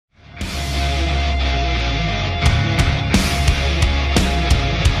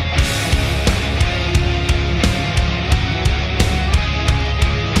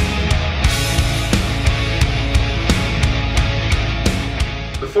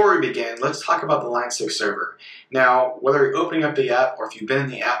Before we begin, let's talk about the Line 6 server. Now, whether you're opening up the app or if you've been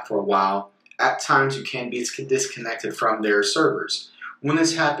in the app for a while, at times you can be disconnected from their servers. When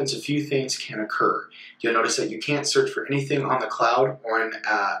this happens, a few things can occur. You'll notice that you can't search for anything on the cloud, or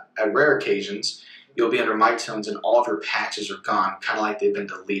at rare occasions, you'll be under My Tones and all of your patches are gone, kind of like they've been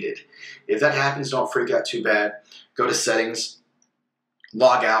deleted. If that happens, don't freak out too bad. Go to Settings,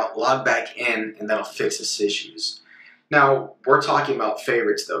 log out, log back in, and that'll fix this issues. Now, we're talking about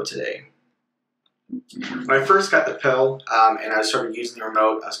favorites though today. When I first got the pill and I started using the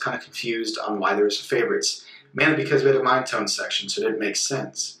remote, I was kind of confused on why there was favorites. Mainly because we had a My Tone section, so it didn't make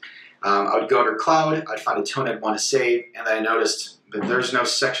sense. I would go under Cloud, I'd find a tone I'd want to save, and then I noticed that there's no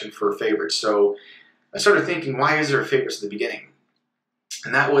section for favorites. So I started thinking, why is there a favorites at the beginning?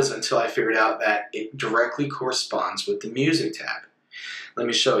 And that was until I figured out that it directly corresponds with the Music tab. Let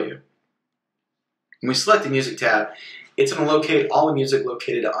me show you. When we select the Music tab, it's going to locate all the music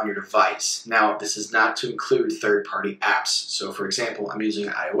located on your device. Now, this is not to include third-party apps. So, for example, I'm using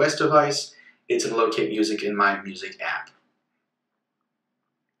an iOS device. It's going to locate music in my Music app.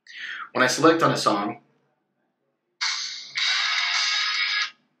 When I select on a song,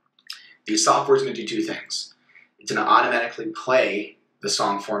 the software is going to do two things. It's going to automatically play the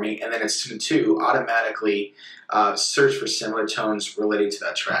song for me, and then it's going to automatically search for similar tones relating to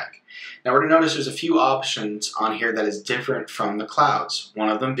that track. Now we're going to notice there's a few options on here that is different from the clouds. One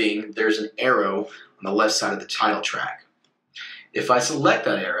of them being there's an arrow on the left side of the title track. If I select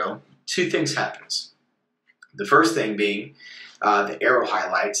that arrow, two things happens. The first thing being the arrow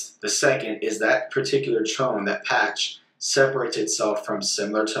highlights. The second is that particular tone, that patch, separates itself from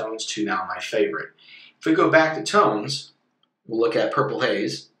similar tones to now my favorite. If we go back to tones, we'll look at Purple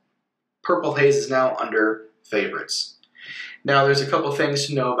Haze. Purple Haze is now under favorites. Now there's a couple things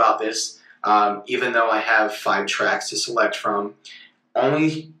to know about this. Even though I have 5 tracks to select from,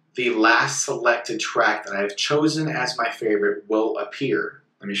 only the last selected track that I have chosen as my favorite will appear.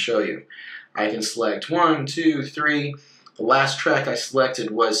 Let me show you. I can select 1, 2, 3. The last track I selected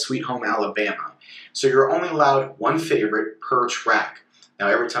was Sweet Home Alabama. So you're only allowed one favorite per track. Now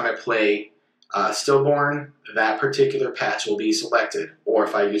every time I play Stillborn, that particular patch will be selected. Or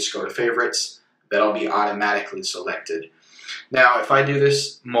if I just go to favorites, that'll be automatically selected. Now if I do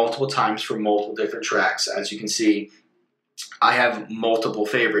this multiple times for multiple different tracks, as you can see, I have multiple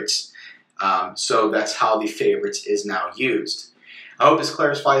favorites. So that's how the favorites is now used. I hope this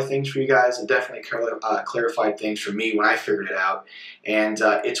clarified things for you guys. It definitely clarified things for me when I figured it out. And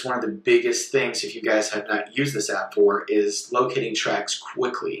it's one of the biggest things, if you guys have not used this app for, is locating tracks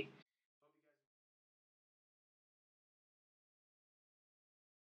quickly.